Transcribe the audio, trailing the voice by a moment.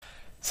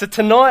So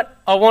tonight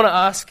I want to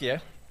ask you,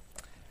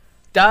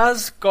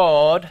 does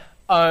God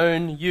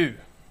own you?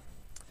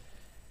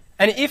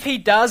 And if he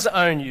does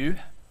own you,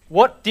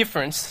 what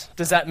difference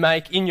does that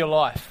make in your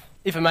life,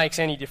 if it makes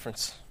any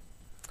difference?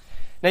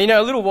 Now,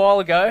 a little while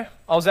ago,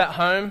 I was at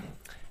home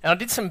and I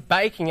did some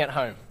baking at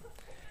home.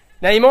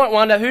 Now, you might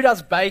wonder, who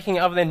does baking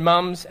other than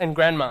mums and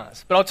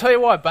grandmas? But I'll tell you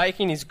why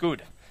baking is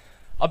good.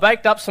 I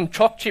baked up some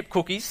choc chip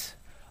cookies.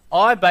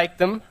 I baked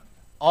them.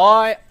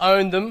 I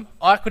owned them.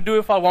 I could do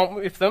if I want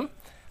with them.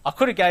 I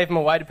could have gave them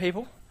away to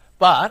people,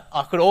 but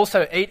I could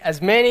also eat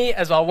as many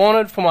as I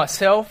wanted for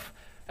myself,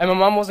 and my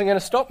mum wasn't going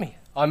to stop me.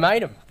 I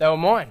made them. They were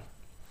mine.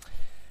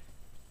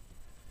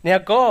 Now,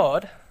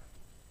 God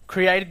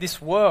created this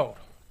world.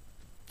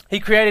 He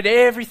created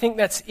everything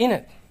that's in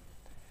it.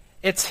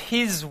 It's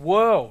his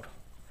world.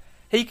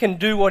 He can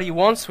do what he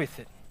wants with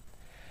it.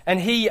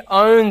 And he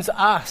owns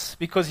us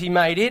because he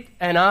made it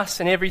and us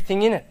and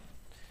everything in it.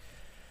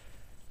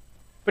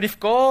 But if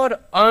God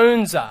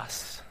owns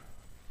us,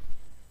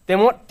 then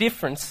what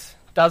difference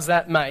does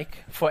that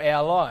make for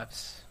our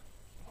lives?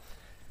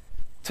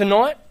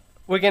 Tonight,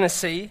 we're going to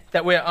see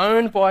that we're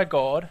owned by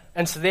God,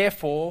 and so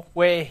therefore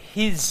we're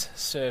his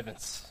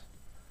servants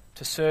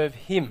to serve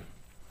him.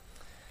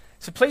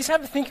 So please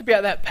have a think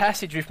about that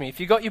passage with me. If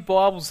you've got your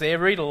Bibles there,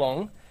 read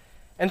along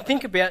and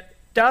think about,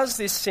 does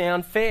this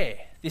sound fair,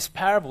 this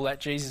parable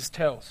that Jesus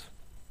tells?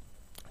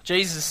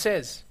 Jesus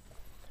says,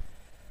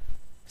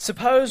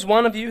 suppose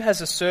one of you has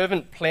a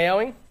servant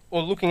ploughing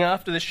or looking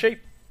after the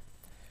sheep.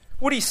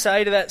 Would he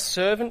say to that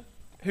servant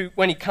who,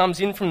 when he comes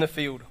in from the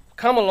field,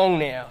 come along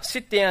now,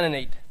 sit down and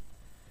eat?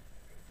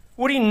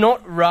 Would he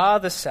not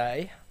rather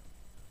say,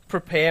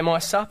 prepare my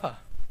supper,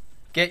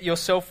 get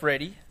yourself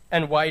ready,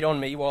 and wait on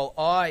me while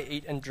I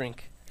eat and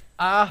drink?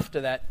 After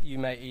that you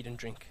may eat and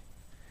drink.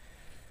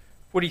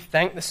 Would he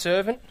thank the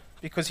servant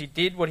because he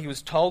did what he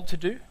was told to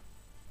do?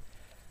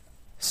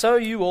 So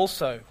you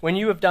also, when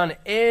you have done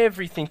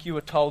everything you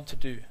were told to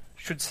do,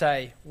 should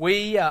say,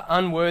 we are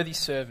unworthy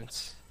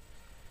servants.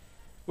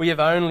 We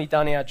have only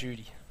done our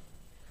duty.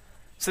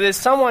 So there's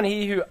someone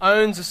here who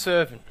owns a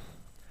servant.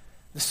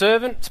 The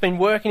servant's been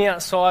working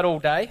outside all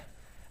day,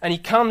 and he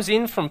comes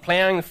in from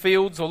ploughing the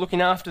fields or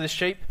looking after the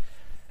sheep,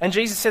 and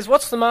Jesus says,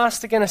 what's the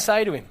master going to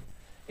say to him?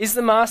 Is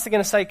the master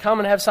going to say, come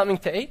and have something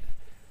to eat?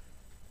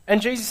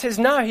 And Jesus says,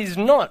 no, he's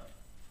not.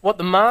 What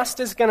the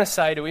master's going to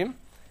say to him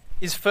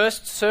is,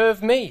 first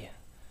serve me.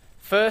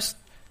 First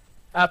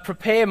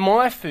prepare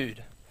my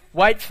food.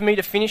 Wait for me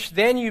to finish,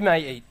 then you may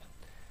eat.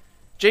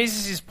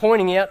 Jesus is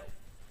pointing out,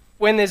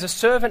 when there's a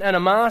servant and a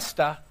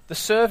master, the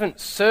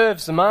servant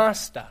serves the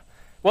master.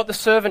 What the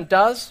servant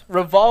does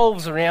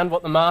revolves around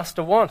what the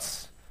master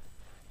wants.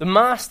 The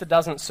master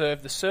doesn't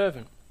serve the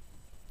servant.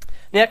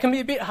 Now, it can be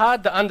a bit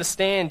hard to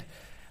understand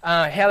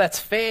how that's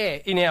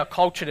fair in our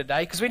culture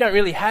today, because we don't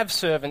really have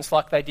servants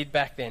like they did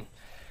back then.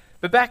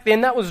 But back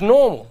then, that was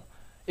normal.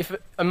 If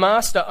a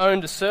master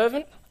owned a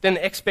servant, then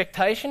the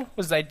expectation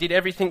was they did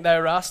everything they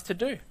were asked to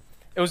do.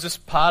 It was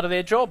just part of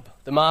their job.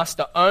 The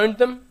master owned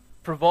them,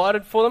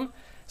 provided for them,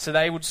 so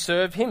they would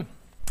serve him.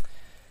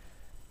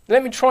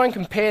 Let me try and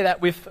compare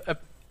that with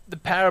the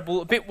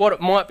parable, a bit what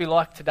it might be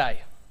like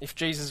today, if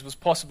Jesus was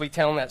possibly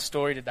telling that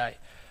story today.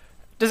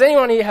 Does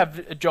anyone here have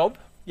a job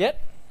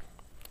yet?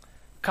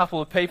 A couple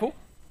of people.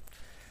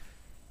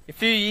 A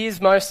few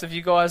years, most of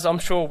you guys, I'm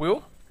sure,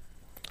 will.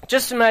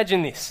 Just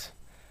imagine this.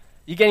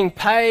 You're getting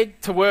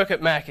paid to work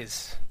at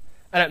Macca's.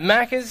 And at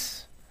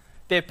Macca's,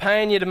 they're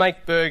paying you to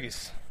make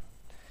burgers.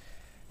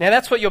 Now,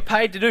 that's what you're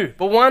paid to do.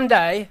 But one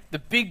day, the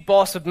big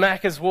boss of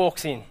Macca's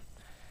walks in.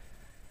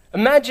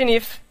 Imagine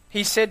if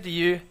he said to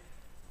you,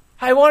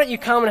 hey, why don't you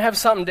come and have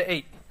something to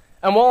eat?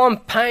 And while I'm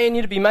paying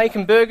you to be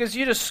making burgers,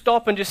 you just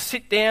stop and just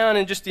sit down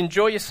and just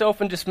enjoy yourself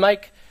and just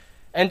make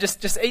and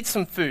just eat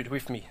some food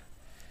with me.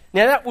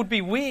 Now, that would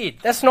be weird.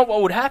 That's not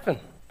what would happen.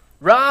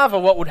 Rather,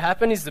 what would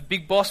happen is the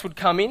big boss would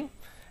come in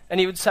and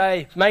he would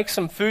say, make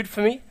some food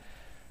for me.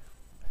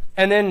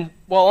 And then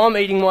while I'm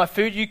eating my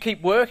food, you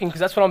keep working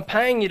because that's what I'm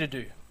paying you to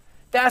do.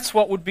 That's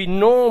what would be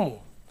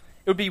normal.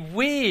 It would be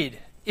weird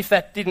if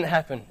that didn't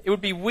happen. It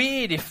would be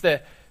weird if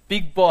the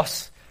big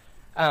boss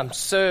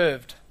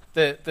served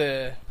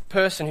the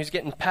person who's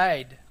getting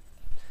paid.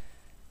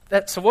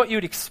 So what you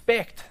would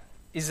expect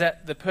is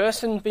that the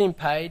person being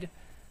paid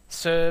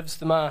serves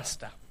the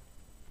master.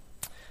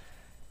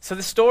 So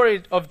the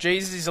story of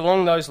Jesus is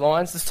along those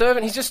lines. The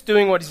servant, he's just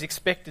doing what he's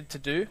expected to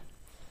do.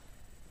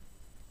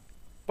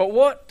 But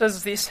what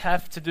does this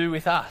have to do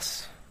with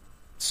us?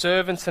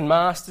 Servants and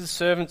masters,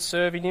 servants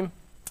serving him.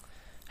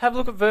 Have a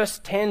look at verse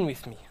 10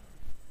 with me.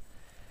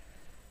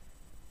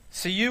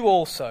 So you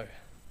also,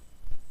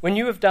 when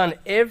you have done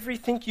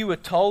everything you were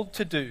told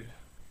to do,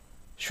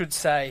 should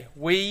say,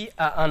 we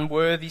are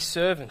unworthy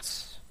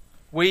servants.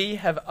 We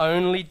have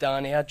only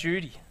done our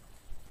duty.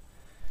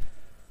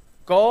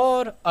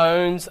 God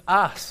owns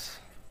us.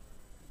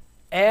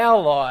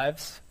 Our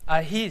lives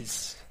are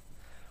his.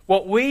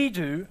 What we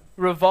do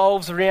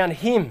revolves around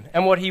him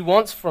and what he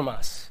wants from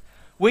us.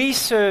 We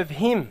serve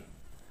him,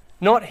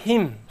 not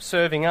him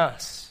serving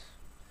us.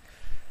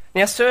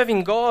 Now,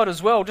 serving God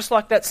as well, just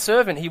like that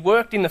servant, he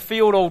worked in the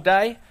field all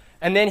day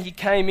and then he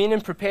came in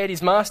and prepared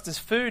his master's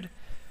food.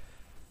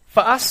 For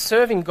us,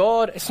 serving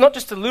God, it's not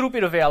just a little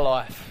bit of our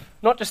life,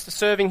 not just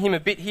serving him a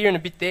bit here and a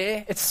bit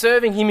there, it's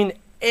serving him in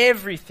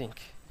everything.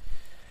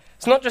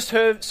 It's not just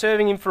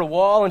serving him for a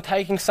while and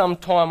taking some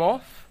time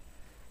off.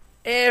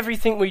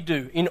 Everything we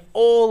do, in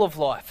all of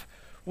life,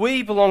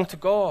 we belong to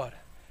God.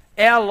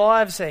 Our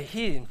lives are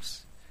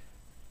his.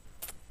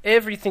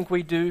 Everything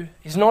we do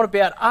is not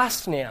about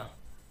us now.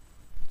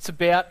 It's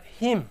about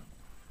him.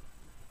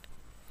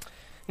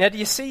 Now, do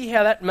you see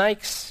how that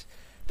makes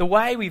the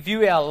way we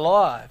view our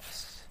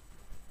lives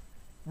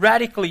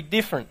radically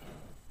different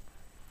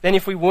than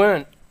if we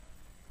weren't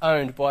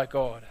owned by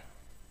God?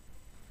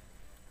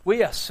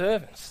 We are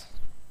servants.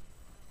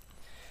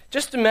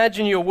 Just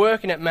imagine you're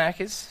working at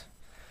Macca's,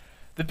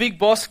 the big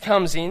boss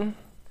comes in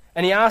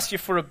and he asks you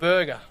for a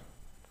burger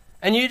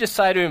and you just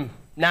say to him,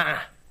 nah,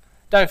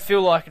 don't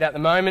feel like it at the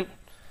moment,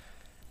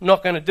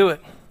 not going to do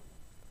it.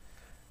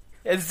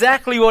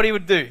 Exactly what he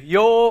would do.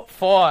 You're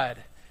fired.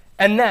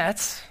 And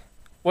that's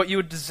what you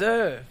would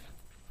deserve.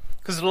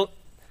 Because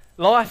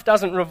life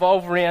doesn't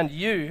revolve around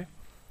you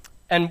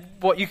and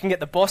what you can get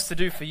the boss to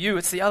do for you.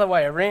 It's the other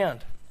way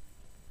around.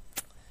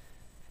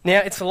 Now,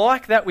 it's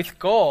like that with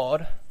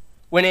God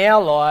when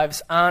our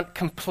lives aren't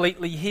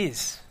completely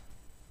his.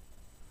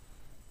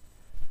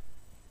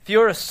 If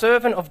you're a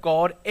servant of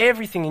God,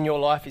 everything in your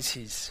life is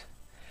his.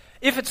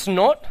 If it's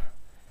not,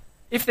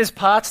 if there's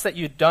parts that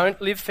you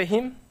don't live for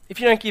him, if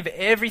you don't give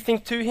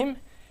everything to him,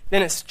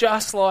 then it's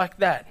just like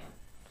that.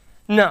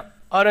 No,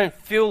 I don't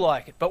feel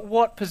like it. But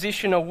what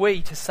position are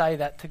we to say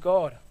that to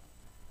God?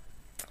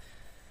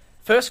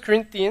 1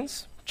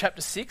 Corinthians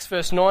chapter 6,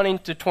 verse 19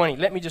 to 20.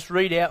 Let me just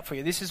read out for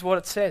you. This is what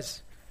it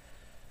says.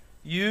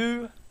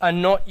 You are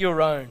not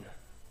your own.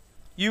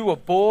 You were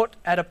bought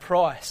at a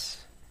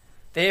price.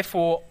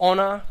 Therefore,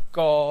 honour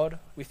God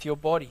with your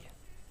body.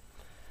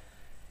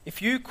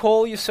 If you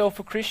call yourself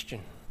a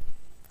Christian,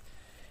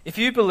 if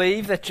you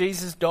believe that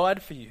Jesus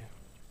died for you,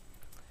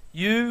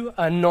 you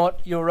are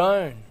not your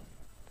own.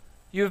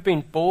 You have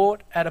been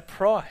bought at a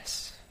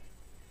price.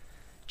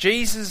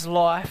 Jesus'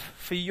 life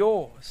for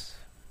yours.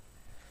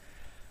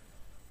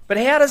 But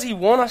how does he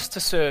want us to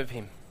serve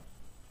him?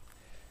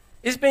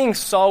 Is being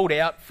sold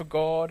out for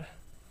God,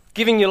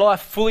 giving your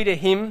life fully to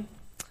him,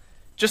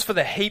 just for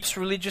the heaps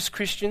religious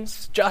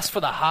Christians, just for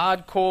the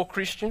hardcore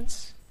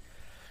Christians?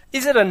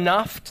 Is it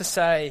enough to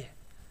say,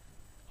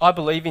 I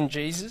believe in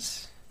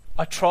Jesus,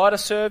 I try to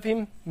serve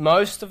him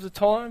most of the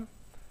time,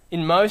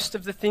 in most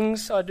of the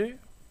things I do?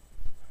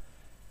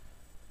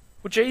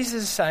 Well,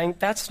 Jesus is saying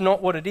that's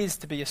not what it is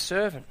to be a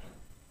servant.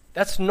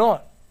 That's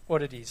not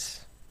what it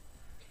is.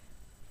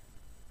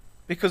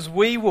 Because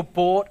we were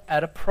bought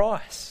at a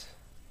price.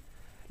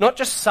 Not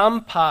just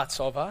some parts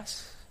of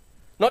us,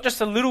 not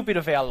just a little bit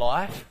of our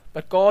life,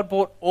 but God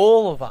bought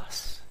all of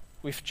us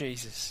with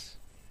Jesus.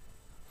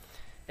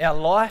 Our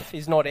life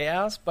is not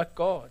ours, but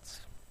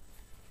God's.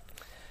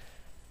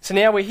 So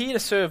now we're here to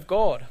serve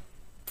God.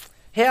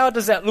 How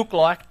does that look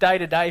like day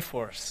to day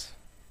for us?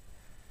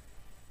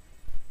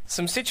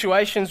 Some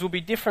situations will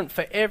be different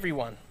for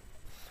everyone.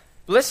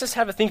 But let's just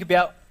have a think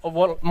about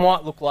what it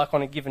might look like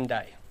on a given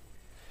day.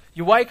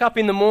 You wake up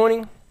in the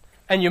morning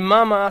and your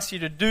mum asks you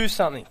to do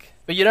something,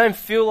 but you don't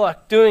feel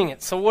like doing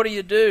it, so what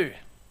do?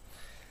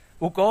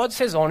 Well, God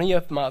says honour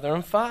your mother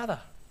and father.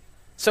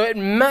 So it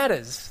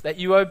matters that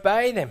you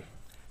obey them.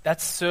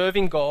 That's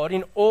serving God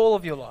in all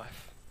of your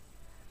life.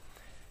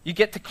 You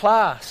get to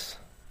class.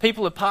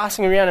 People are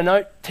passing around a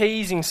note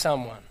teasing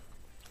someone.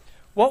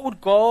 What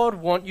would God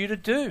want you to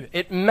do?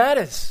 It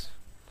matters.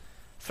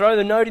 Throw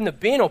the note in the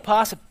bin or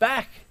pass it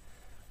back.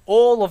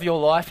 All of your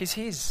life is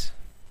his.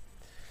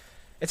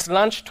 It's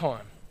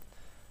lunchtime.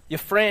 Your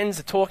friends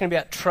are talking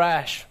about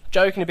trash,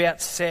 joking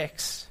about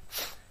sex.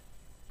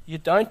 You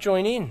don't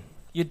join in.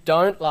 You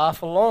don't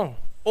laugh along.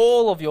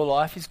 All of your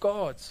life is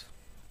God's.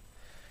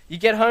 You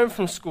get home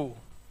from school.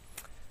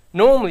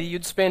 Normally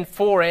you'd spend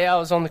 4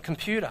 hours on the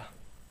computer.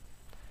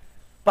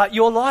 But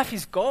your life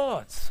is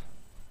God's.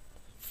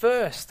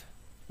 First,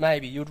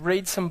 maybe you'd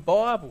read some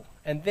Bible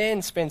and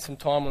then spend some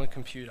time on the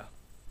computer.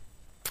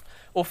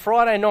 Or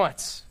Friday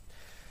nights.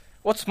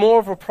 What's more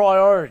of a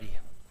priority?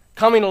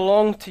 Coming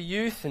along to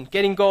youth and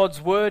getting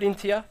God's word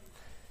into you?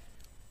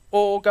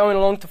 Or going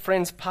along to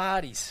friends'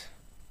 parties,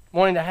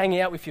 wanting to hang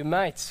out with your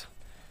mates?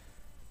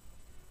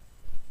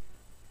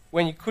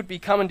 When you could be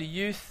coming to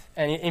youth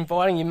and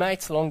inviting your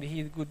mates along to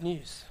hear the good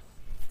news.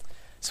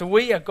 So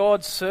we are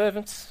God's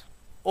servants.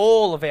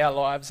 All of our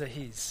lives are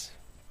his.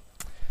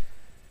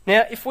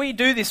 Now, if we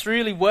do this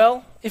really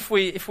well, if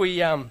we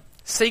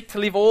seek to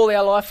live all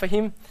our life for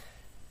him,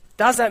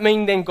 does that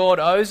mean then God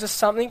owes us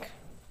something?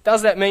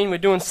 Does that mean we're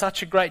doing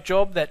such a great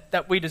job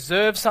that we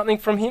deserve something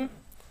from him?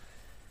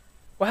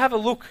 Well, have a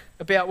look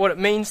about what it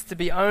means to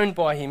be owned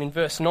by him in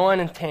verse 9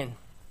 and 10.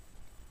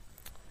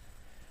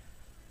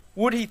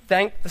 Would he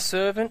thank the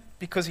servant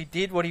because he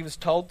did what he was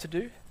told to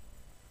do?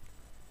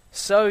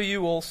 So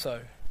you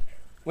also,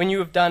 when you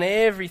have done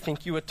everything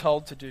you were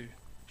told to do,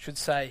 should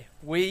say,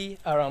 "We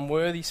are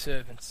unworthy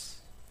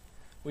servants.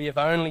 We have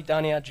only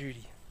done our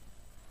duty."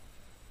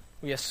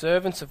 We are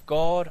servants of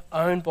God,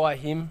 owned by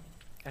Him.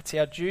 That's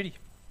our duty.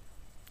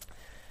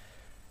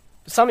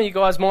 But some of you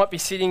guys might be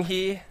sitting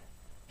here,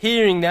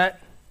 hearing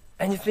that,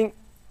 and you think,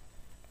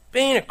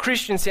 being a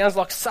Christian sounds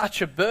like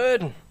such a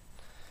burden.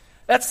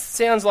 That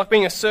sounds like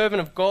being a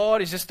servant of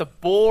God is just a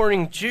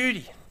boring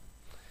duty.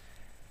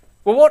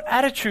 Well, what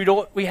attitude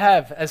ought we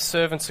have as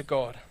servants of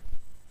God?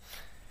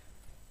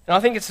 And I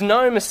think it's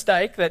no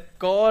mistake that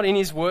God, in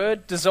His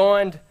Word,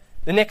 designed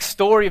the next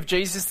story of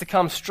Jesus to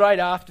come straight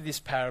after this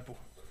parable.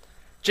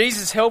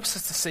 Jesus helps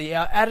us to see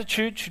our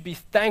attitude should be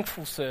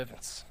thankful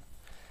servants.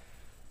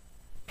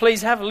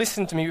 Please have a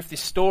listen to me with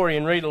this story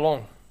and read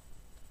along.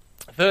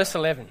 Verse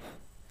 11.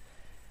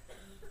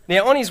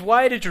 Now on his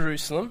way to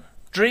Jerusalem,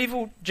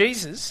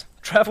 Jesus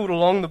travelled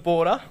along the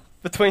border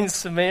between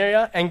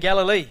Samaria and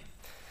Galilee.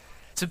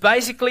 So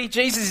basically,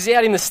 Jesus is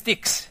out in the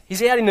sticks.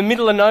 He's out in the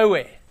middle of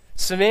nowhere.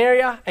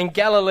 Samaria and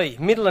Galilee,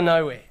 middle of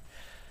nowhere.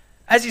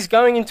 As he's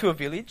going into a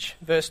village,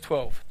 verse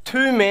 12,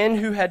 10 men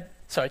who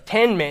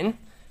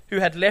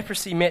had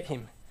leprosy met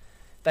him.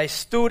 They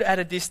stood at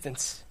a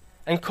distance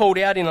and called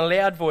out in a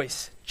loud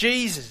voice,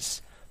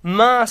 "Jesus,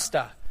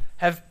 Master,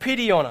 have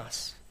pity on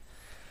us."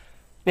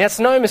 Now, it's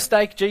no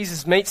mistake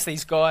Jesus meets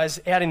these guys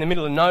out in the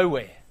middle of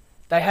nowhere.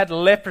 They had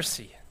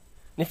leprosy.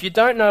 And if you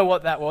don't know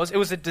what that was, it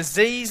was a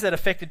disease that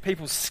affected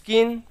people's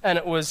skin, and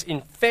it was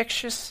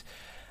infectious.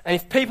 And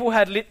if people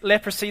had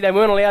leprosy, they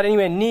weren't allowed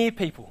anywhere near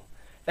people.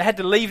 They had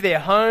to leave their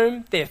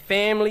home, their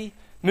family,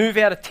 move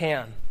out of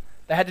town.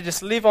 They had to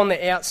just live on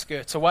the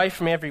outskirts, away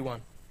from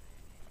everyone.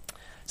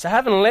 So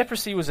having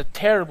leprosy was a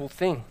terrible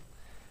thing.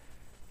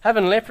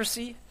 Having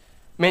leprosy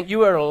meant you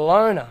were a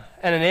loner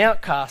and an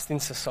outcast in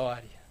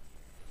society.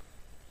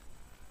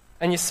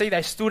 And you see,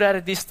 they stood at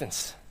a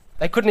distance.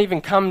 They couldn't even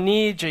come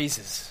near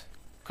Jesus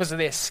because of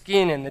their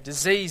skin and the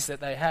disease that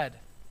they had.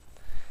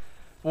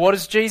 What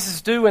does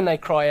Jesus do when they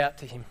cry out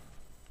to him?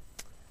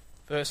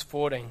 Verse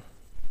 14.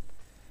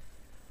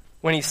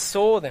 When he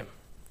saw them,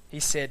 he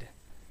said,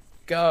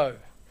 "Go,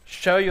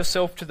 show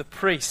yourself to the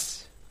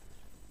priests."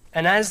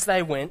 And as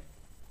they went,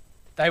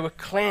 they were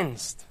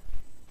cleansed.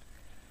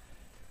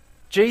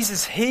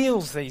 Jesus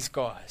heals these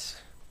guys.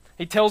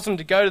 He tells them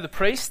to go to the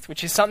priest,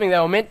 which is something they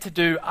were meant to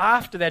do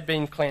after they'd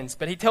been cleansed.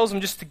 But he tells them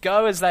just to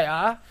go as they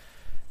are.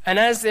 And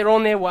as they're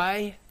on their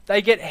way,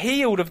 they get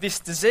healed of this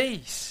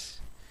disease.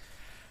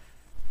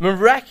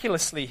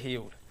 Miraculously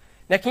healed.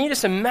 Now, can you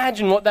just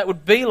imagine what that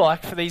would be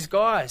like for these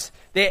guys?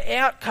 They're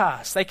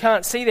outcasts. They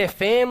can't see their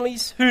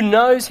families. Who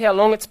knows how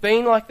long it's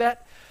been like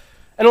that?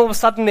 And all of a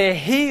sudden they're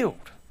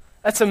healed.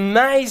 That's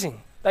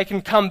amazing. They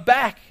can come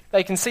back.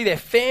 They can see their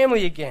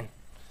family again.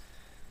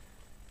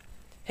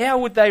 How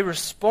would they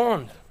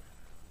respond?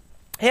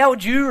 How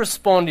would you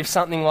respond if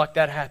something like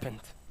that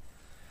happened?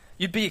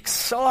 You'd be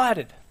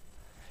excited.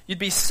 You'd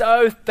be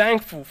so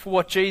thankful for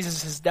what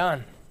Jesus has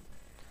done.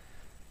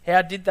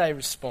 How did they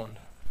respond?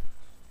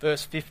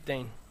 Verse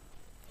 15.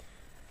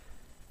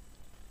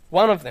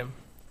 One of them,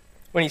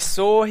 when he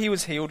saw he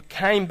was healed,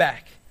 came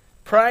back,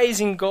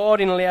 praising God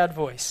in a loud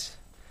voice.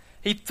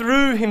 He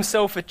threw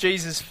himself at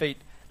Jesus'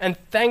 feet and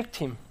thanked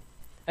him,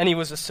 and he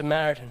was a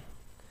Samaritan.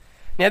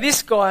 Now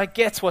this guy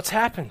gets what's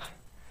happened.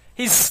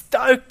 He's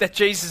stoked that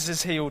Jesus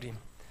has healed him,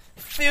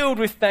 filled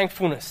with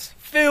thankfulness,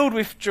 filled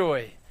with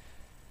joy,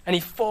 and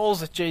he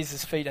falls at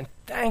Jesus' feet and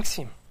thanks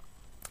him.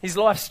 His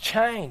life's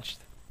changed.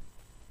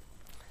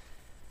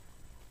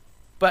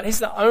 But he's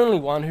the only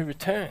one who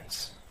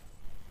returns.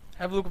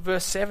 Have a look at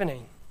verse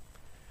 17.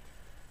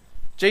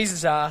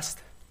 Jesus asked,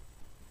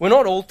 "Were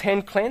not all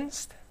 10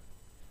 cleansed?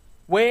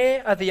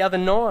 Where are the other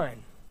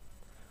 9?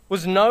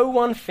 Was no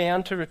one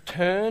found to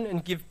return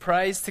and give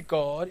praise to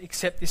God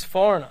except this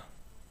foreigner?"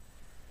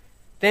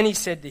 Then he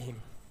said to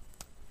him,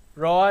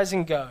 "Rise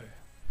and go.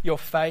 Your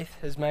faith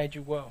has made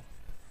you well."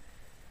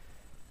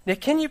 Now,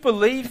 can you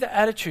believe the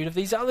attitude of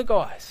these other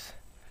guys?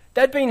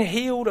 They'd been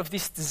healed of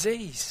this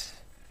disease.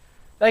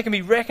 They can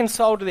be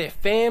reconciled to their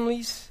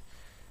families.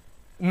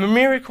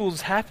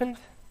 Miracles happened.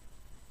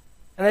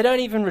 And they don't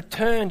even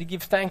return to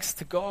give thanks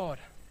to God.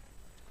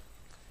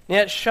 Now,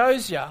 it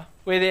shows you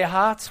where their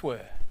hearts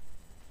were.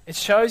 It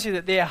shows you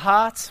that their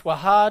hearts were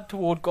hard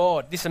toward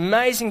God. This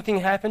amazing thing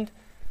happened,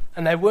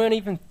 and they weren't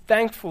even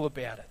thankful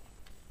about it.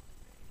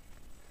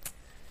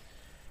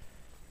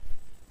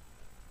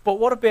 But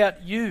what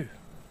about you?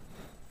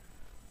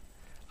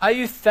 Are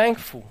you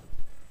thankful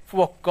for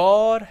what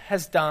God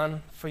has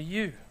done for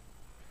you?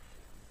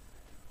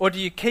 Or do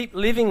you keep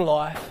living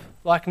life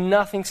like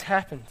nothing's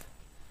happened?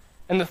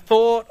 And the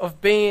thought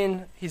of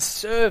being his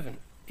servant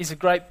is a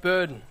great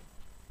burden.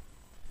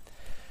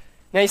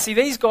 Now you see,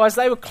 these guys,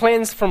 they were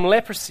cleansed from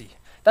leprosy.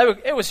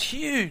 It was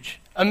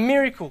huge, a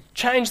miracle,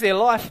 changed their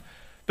life.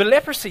 But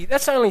leprosy,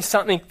 that's only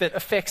something that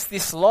affects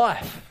this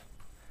life.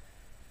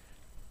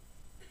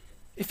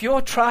 If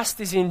your trust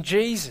is in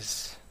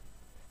Jesus,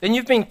 then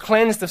you've been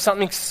cleansed of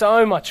something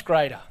so much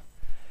greater.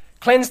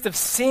 Cleansed of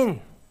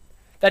sin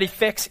that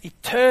affects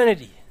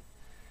eternity.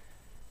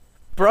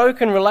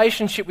 broken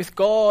relationship with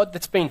God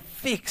that's been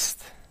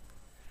fixed.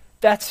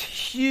 That's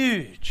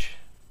huge.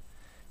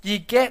 Do you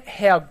get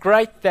how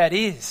great that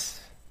is?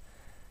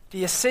 Do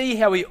you see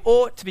how we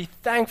ought to be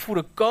thankful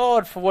to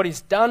God for what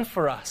He's done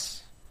for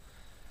us?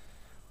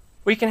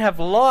 We can have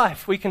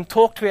life. We can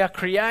talk to our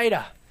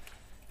Creator.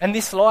 And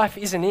this life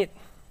isn't it.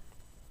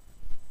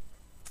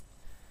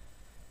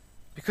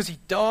 Because He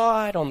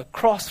died on the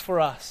cross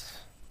for us.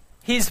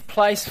 His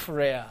place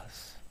for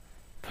ours.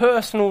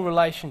 Personal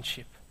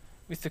relationship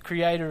with the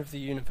Creator of the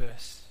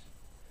universe.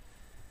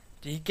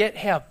 Do you get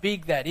how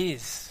big that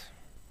is?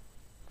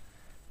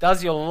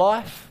 Does your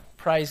life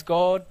praise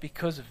God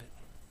because of it?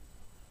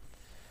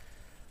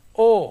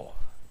 Or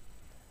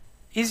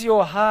is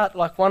your heart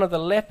like one of the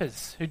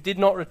lepers who did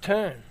not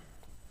return?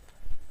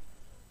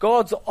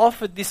 God's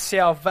offered this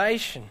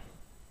salvation.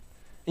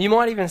 You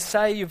might even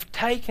say you've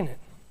taken it.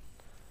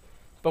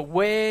 But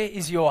where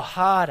is your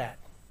heart at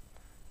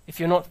if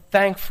you're not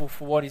thankful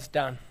for what He's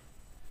done?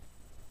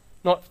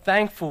 Not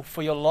thankful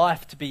for your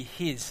life to be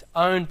His,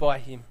 owned by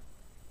Him?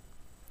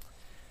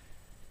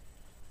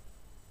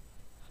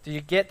 Do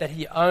you get that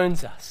He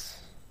owns us?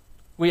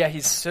 We are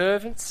His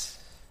servants.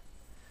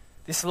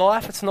 This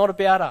life, it's not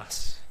about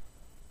us.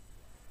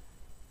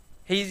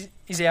 He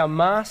is our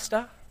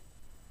master,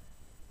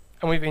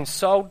 and we've been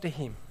sold to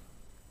Him.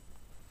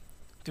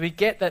 Do we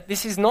get that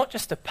this is not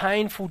just a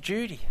painful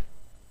duty,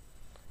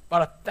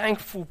 but a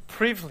thankful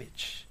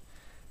privilege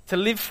to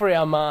live for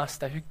our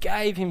master who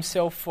gave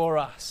Himself for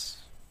us,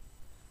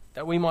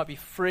 that we might be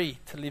free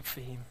to live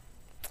for Him?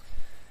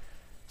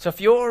 So if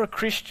you're a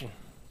Christian,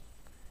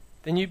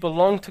 then you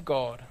belong to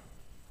God.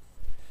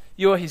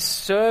 You are His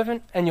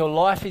servant and your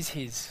life is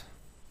His.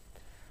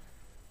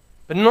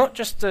 But not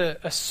just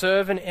a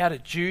servant out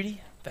of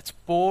duty that's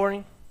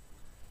boring,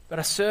 but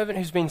a servant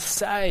who's been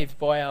saved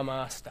by our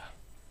Master.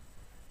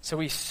 So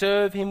we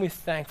serve Him with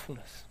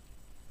thankfulness.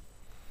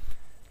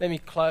 Let me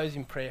close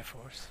in prayer for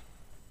us.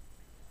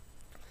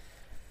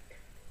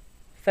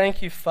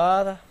 Thank You,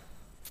 Father,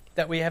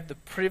 that we have the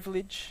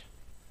privilege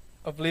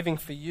of living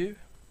for You.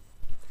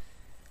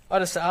 I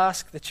just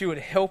ask that You would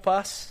help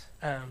us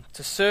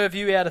to serve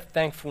You out of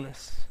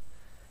thankfulness.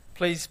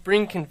 Please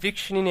bring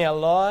conviction in our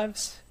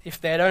lives if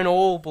they don't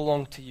all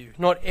belong to You.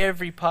 Not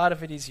every part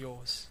of it is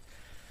Yours.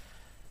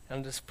 And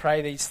I'll just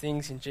pray these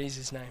things in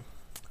Jesus' name.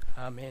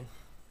 Amen.